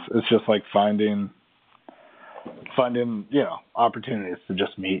 and it's just like finding, you know, opportunities to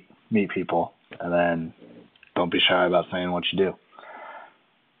just meet people, and then don't be shy about saying what you do.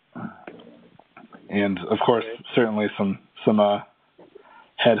 And of course, certainly some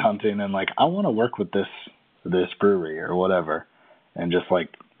headhunting and like, I want to work with this brewery or whatever, and just like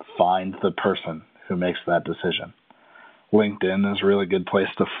find the person who makes that decision. LinkedIn is a really good place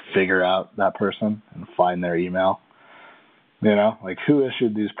to figure out that person and find their email. You know, like who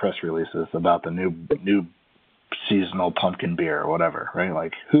issued these press releases about the new seasonal pumpkin beer or whatever, right?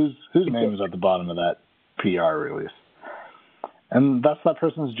 Like whose name is at the bottom of that PR release? And that's that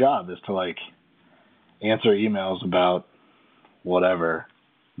person's job, is to like answer emails about whatever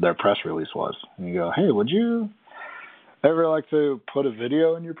their press release was. And you go, hey, would you ever like to put a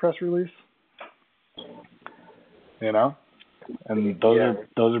video in your press release? You know? And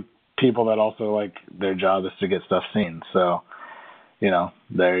those are people that also, like, their job is to get stuff seen. So, you know,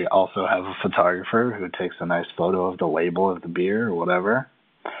 they also have a photographer who takes a nice photo of the label of the beer or whatever.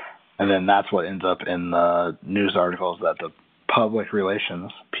 And then that's what ends up in the news articles that the public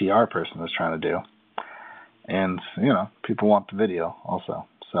relations PR person is trying to do. And, you know, people want the video also.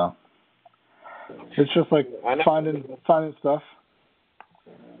 So it's just like finding stuff.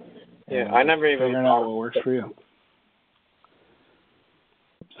 Yeah, I never even figuring out what works for you.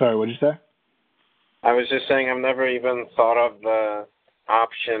 Sorry, what did you say? I was just saying I've never even thought of the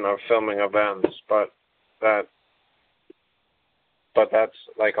option of filming events, but that's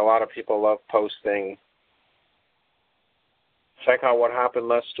like a lot of people love posting. Check out what happened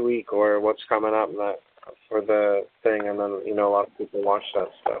last week or what's coming up for the thing, and then, you know, a lot of people watch that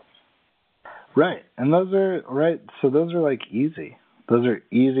stuff. Right, and those are So those are like easy. Those are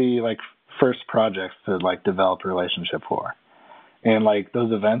easy, like, first projects to, like, develop a relationship for. And, like,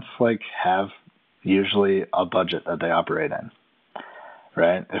 those events, like, have usually a budget that they operate in,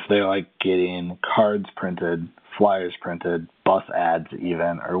 right? If they're, like, getting cards printed, flyers printed, bus ads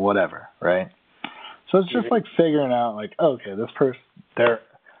even, or whatever, right? So it's just, like, figuring out, like, okay, this person,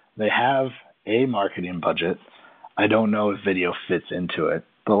 they have a marketing budget. I don't know if video fits into it,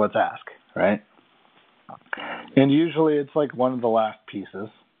 but let's ask, right? And usually it's, like, one of the last pieces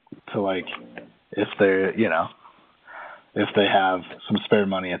to, like, if they're, you know, if they have some spare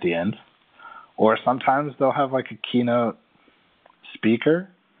money at the end. Or sometimes they'll have, like, a keynote speaker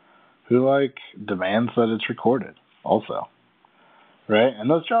who, like, demands that it's recorded also, right? And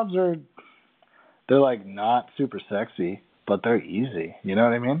those jobs they're, like, not super sexy, but they're easy. You know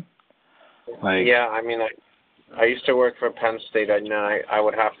what I mean? Like, yeah, I mean, I used to work for Penn State, and I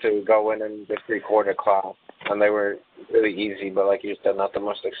would have to go in and just record a class, and they were really easy, but like you said, not the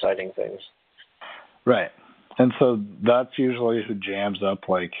most exciting things. Right. And so that's usually who jams up,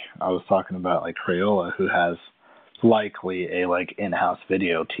 like I was talking about, like Crayola, who has likely a, like, in-house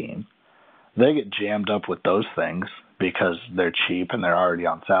video team. They get jammed up with those things because they're cheap and they're already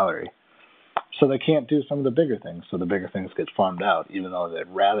on salary. So they can't do some of the bigger things. So the bigger things get farmed out, even though they'd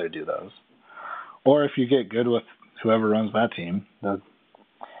rather do those. Or if you get good with whoever runs that team, they'll,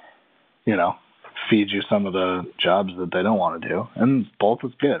 you know, feed you some of the jobs that they don't want to do. And both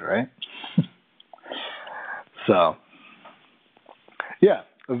is good, right? So, yeah,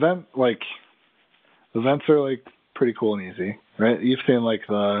 events are, like, pretty cool and easy, right? You've seen, like,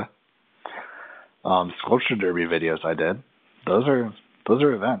 the Sculpture Derby videos I did. Those are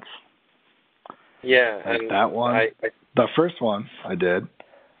events. Yeah, like and that one. The first one I did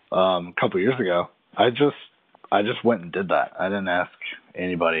a couple years ago. I just went and did that. I didn't ask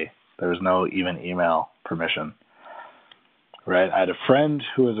anybody. There was no even email permission. Right? I had a friend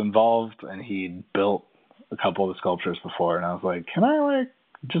who was involved, and he'd built a couple of the sculptures before, and I was like, can I, like,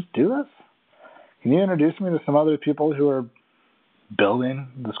 just do this? Can you introduce me to some other people who are building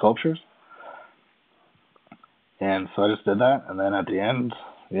the sculptures? And so I just did that, and then at the end,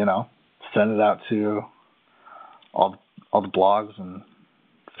 you know, sent it out to all the blogs and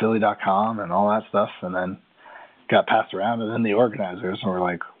Philly.com and all that stuff, and then got passed around, and then the organizers were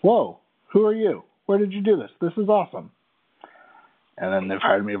like, whoa, who are you? Where did you do this? This is awesome. And then they've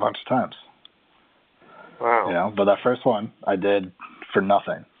hired me a bunch of times. Wow. You know, but that first one I did for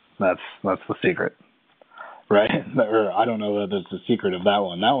nothing. That's the secret, right? Or I don't know whether it's the secret of that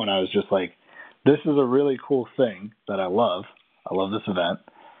one. That one I was just like, this is a really cool thing that I love. I love this event,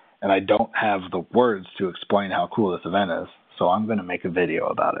 and I don't have the words to explain how cool this event is, so I'm going to make a video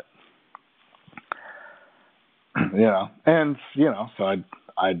about it. You know, and, you know, so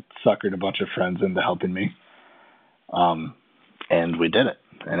I suckered a bunch of friends into helping me, and we did it,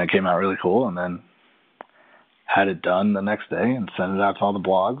 and it came out really cool, and then had it done the next day and sent it out to all the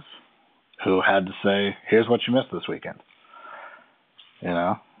blogs who had to say, here's what you missed this weekend. You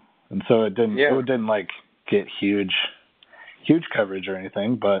know? And so it didn't like get huge coverage or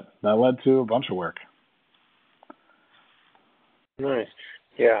anything, but that led to a bunch of work. Nice.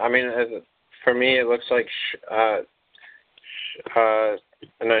 Yeah, I mean, for me, it looks like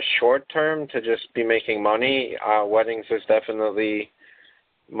in a short term to just be making money, weddings is definitely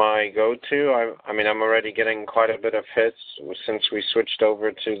my go-to. I mean, I'm already getting quite a bit of hits since we switched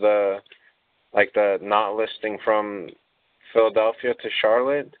over to the not listing from Philadelphia to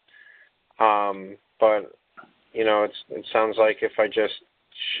Charlotte. But, you know, it sounds like if I just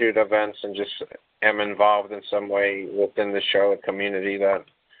shoot events and just am involved in some way within the Charlotte community, that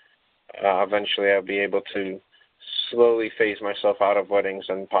eventually I'll be able to slowly phase myself out of weddings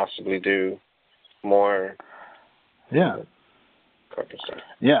and possibly do more Yeah. Carpet stuff.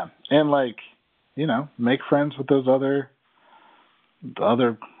 Yeah, and like, you know, make friends with those other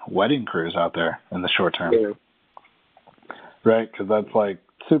wedding crews out there in the short term. Yeah. Right? Because that's like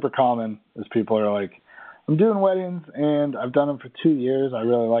super common. Is people are like, I'm doing weddings and I've done them for 2 years. I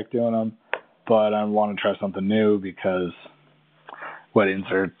really like doing them, but I want to try something new because weddings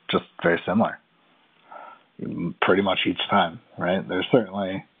are just very similar. Pretty much each time, right? There's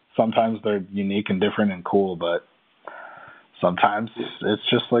certainly, sometimes they're unique and different and cool, but sometimes it's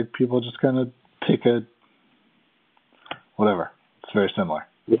just like people just kind of pick a, whatever. It's very similar.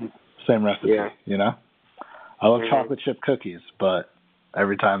 Mm-hmm. Same recipe, yeah. You know? I love chocolate chip cookies, but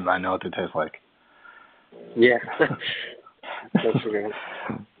every time I know what they taste like. Yeah. That's good.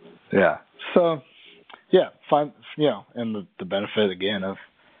 Yeah. So, yeah, and the benefit, again, of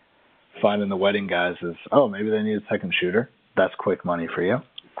finding the wedding guys is, oh, maybe they need a second shooter. That's quick money for you.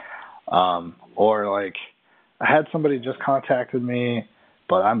 Or, like, I had somebody just contacted me,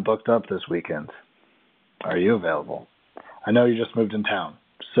 but I'm booked up this weekend. Are you available? I know you just moved in town,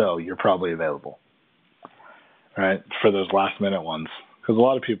 so you're probably available. Right? For those last-minute ones. Because a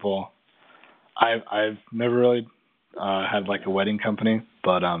lot of people, I've never really had, like, a wedding company,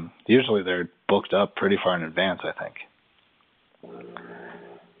 but usually they're booked up pretty far in advance, I think.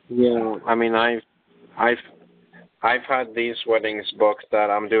 Yeah, I mean, I've had these weddings booked that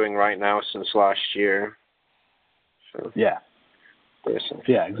I'm doing right now since last year. So, yeah.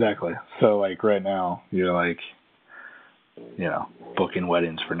 Yeah, exactly. So, like, right now, you're, like, you know, booking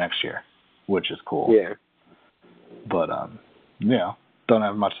weddings for next year, which is cool. Yeah. But, you know, don't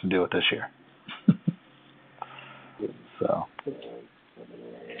have much to do with this year. So.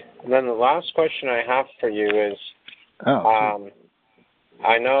 And then the last question I have for you is,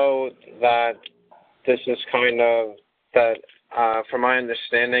 I know that this is kind of that, from my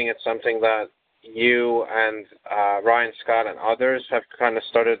understanding, it's something that you and Ryan Scott and others have kind of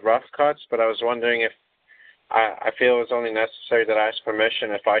started Rough Cuts, but I was wondering if I feel it's only necessary that I ask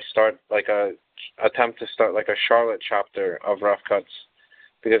permission if I start attempt to start like a Charlotte chapter of Rough Cuts,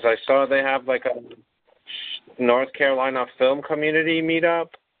 because I saw they have like a North Carolina film community meetup,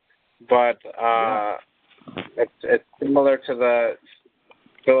 but it's similar to the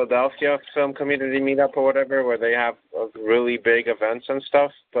Philadelphia film community meetup or whatever, where they have really big events and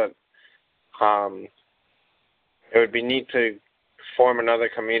stuff, but it would be neat to form another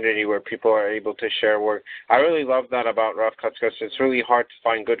community where people are able to share work. I really love that about Rough Cuts because it's really hard to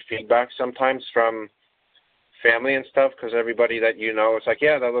find good feedback sometimes from family and stuff, because everybody that you know is like,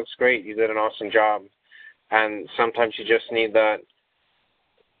 yeah, that looks great, you did an awesome job. And sometimes you just need that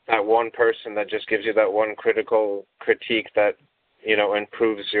one person that just gives you that one critical critique that, you know,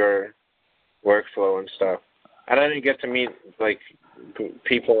 improves your workflow and stuff. And I didn't get to meet, like,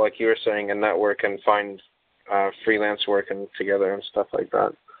 people like you were saying and network and find freelance work and together and stuff like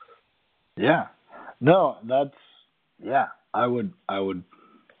that. Yeah. No, that's, yeah, I'm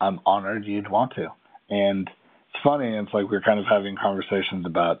honored you'd want to. And it's funny, it's like we're kind of having conversations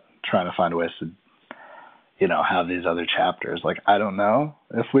about trying to find ways to, you know, have these other chapters. Like, I don't know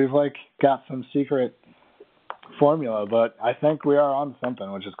if we've, like, got some secret formula, but I think we are on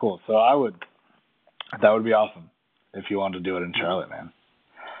something, which is cool. So that would be awesome if you wanted to do it in Charlotte, man.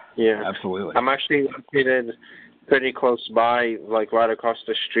 Yeah. Absolutely. I'm actually located pretty close by, like right across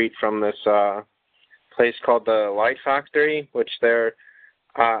the street from this place called the Light Factory, which they're,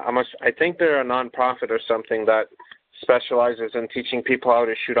 I think they're a nonprofit or something that specializes in teaching people how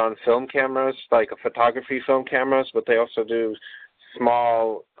to shoot on film cameras, like photography film cameras, but they also do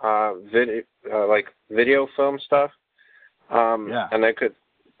small video film stuff. And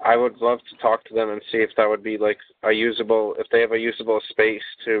I would love to talk to them and see if that would be like if they have a usable space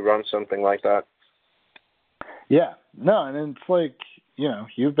to run something like that. Yeah. No, and it's like, you know,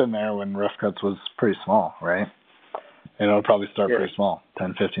 you've been there when Rough Cuts was pretty small, right? And it'll probably start pretty small.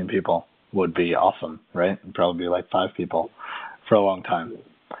 10, 15 people would be awesome, right? It'd probably be like 5 people for a long time.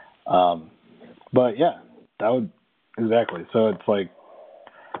 But yeah, that would, exactly. So it's like,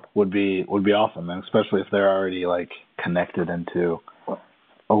 would be awesome, and especially if they're already like connected into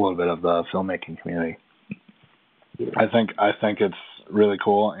a little bit of the filmmaking community. I think it's really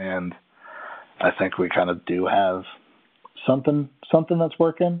cool, and I think we kind of do have something that's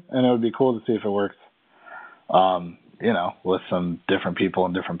working, and it would be cool to see if it works. You know, with some different people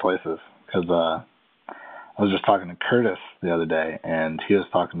in different places. Because I was just talking to Curtis the other day, and he was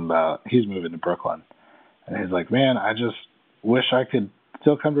talking about he's moving to Brooklyn, and he's like, "Man, I just wish I could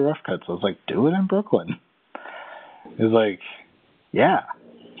still come to Rough Cuts." I was like, "Do it in Brooklyn." He's like, "Yeah."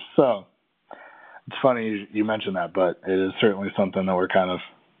 So it's funny you mentioned that, but it is certainly something that we're kind of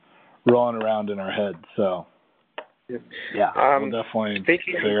rolling around in our heads. So Yeah, we'll definitely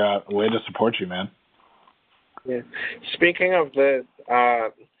figure out a way to support you, man. Yeah. Speaking of the,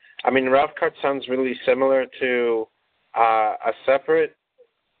 Rough Cut sounds really similar to a separate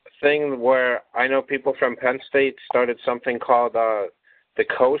thing where I know people from Penn State started something called the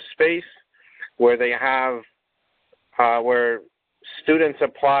CoSpace, where they have where students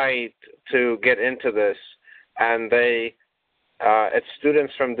apply to get into this, and it's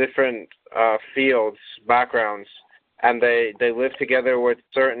students from different fields, backgrounds, and they live together with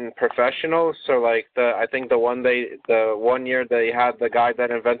certain professionals. So like I think the 1 year they had the guy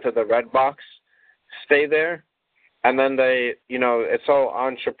that invented the Red Box stay there, and then it's all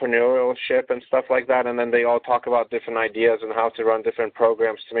entrepreneurship and stuff like that, and then they all talk about different ideas and how to run different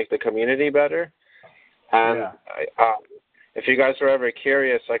programs to make the community better. And if you guys are ever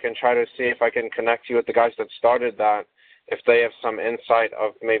curious, I can try to see if I can connect you with the guys that started that, if they have some insight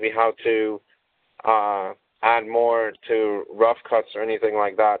of maybe how to add more to Rough Cuts or anything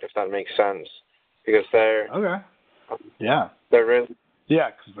like that, if that makes sense. Because they're they're really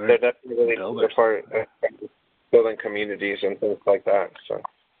because they're definitely really for building communities and things like that. So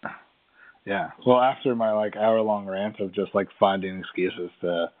well, after my hour-long rant of just finding excuses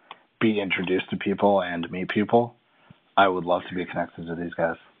to be introduced to people and meet people, I would love to be connected to these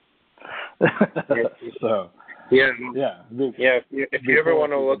guys. So. If you ever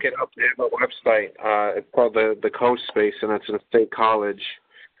want to look it up, they have a website. It's called the CoSpace, and it's in State College,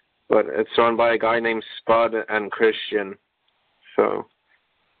 but it's run by a guy named Spud and Christian. So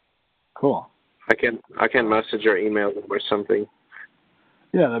cool. I can message or email them or something.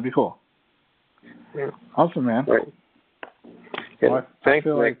 Yeah, that'd be cool. Yeah. Awesome, man. Right. Yeah. Well, thanks.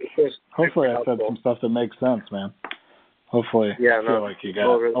 Hopefully, I said some stuff that makes sense, man. Hopefully, I feel like you got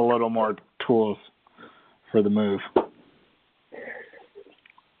a little more tools for the move.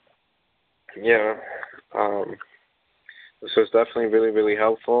 Yeah. This was definitely really, really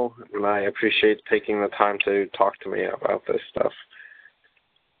helpful, and I appreciate taking the time to talk to me about this stuff.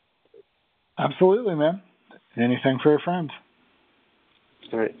 Absolutely, man. Anything for a friend.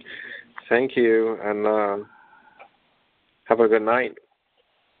 All right. Thank you, and have a good night.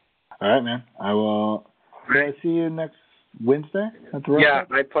 All right, man. I will. Will I see you next Wednesday at the Rough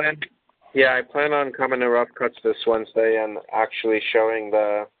Cuts? I plan on coming to Rough Cuts this Wednesday and actually showing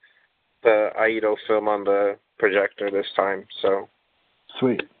the Aido film on the projector this time. So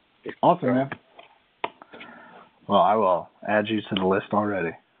sweet. Awesome, man. Well, I will add you to the list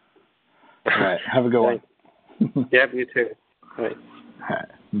already. All right. Have a good one. Yeah, you too. Bye. All right.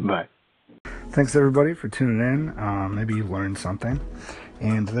 Bye. Thanks, everybody, for tuning in. Maybe you learned something.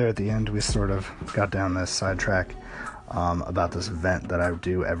 And there at the end, we sort of got down this sidetrack about this event that I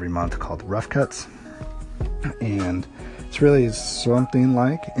do every month called Rough Cuts. And it's really something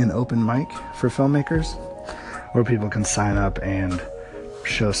like an open mic for filmmakers, where people can sign up and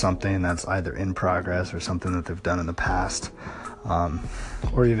show something that's either in progress or something that they've done in the past,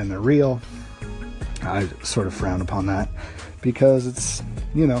 or even the reel. I sort of frown upon that because it's,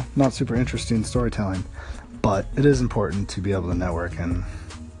 not super interesting storytelling, but it is important to be able to network and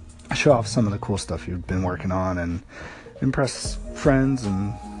show off some of the cool stuff you've been working on and impress friends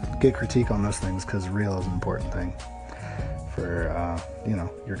and get critique on those things, because reel is an important thing for,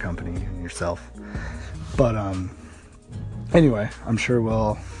 your company and yourself. But anyway, I'm sure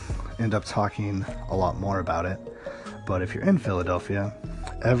we'll end up talking a lot more about it. But if you're in Philadelphia,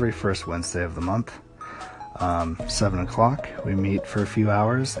 every first Wednesday of the month, 7 o'clock, we meet for a few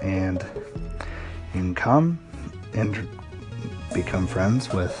hours, and you can come and become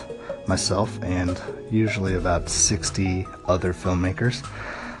friends with myself and usually about 60 other filmmakers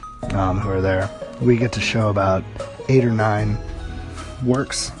who are there. We get to show about 8 or 9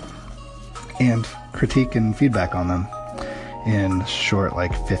 works and critique and feedback on them in short,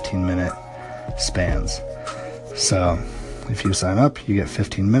 15-minute spans. So if you sign up, you get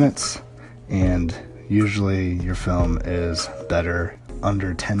 15 minutes, and usually your film is better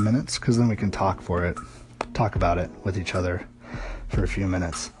under 10 minutes, because then we can talk about it with each other for a few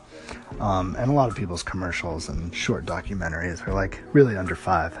minutes. And a lot of people's commercials and short documentaries are really under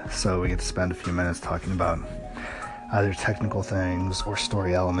 5, so we get to spend a few minutes talking about either technical things or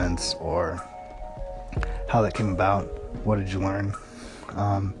story elements or how that came about, what did you learn.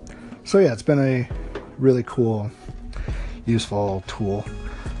 So yeah, it's been a really cool, useful tool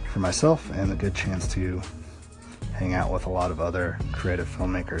for myself and a good chance to hang out with a lot of other creative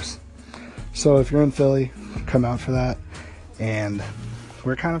filmmakers. So if you're in Philly, come out for that. And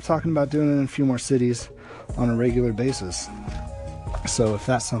we're kind of talking about doing it in a few more cities on a regular basis. So if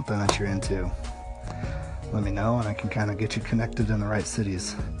that's something that you're into, let me know and I can kind of get you connected in the right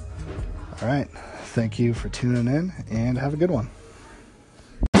cities. All right. thank you for tuning in, and have a good one.